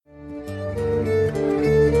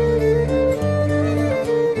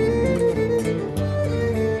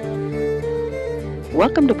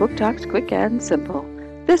Welcome to Book Talks Quick and Simple.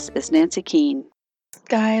 This is Nancy Keene.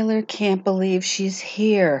 Skylar can't believe she's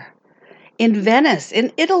here. In Venice,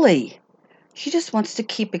 in Italy. She just wants to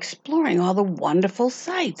keep exploring all the wonderful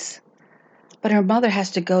sights. But her mother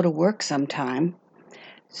has to go to work sometime.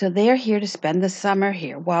 So they are here to spend the summer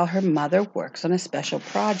here while her mother works on a special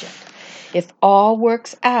project. If all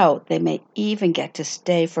works out, they may even get to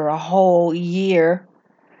stay for a whole year.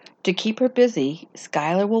 To keep her busy,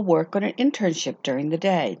 Skylar will work on an internship during the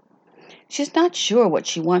day. She's not sure what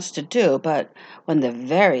she wants to do, but when the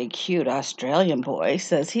very cute Australian boy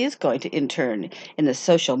says he is going to intern in the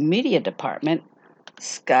social media department,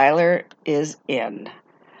 Skylar is in.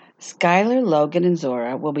 Skylar, Logan, and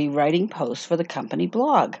Zora will be writing posts for the company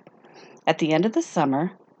blog. At the end of the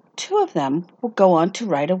summer, two of them will go on to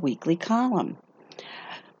write a weekly column.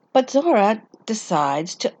 But Zora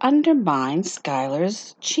decides to undermine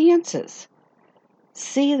Skylar's chances.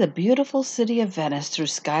 See the beautiful city of Venice through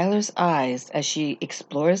Skylar's eyes as she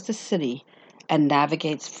explores the city and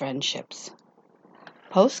navigates friendships.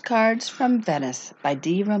 Postcards from Venice by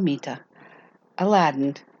D. Romito.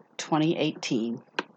 Aladdin, 2018.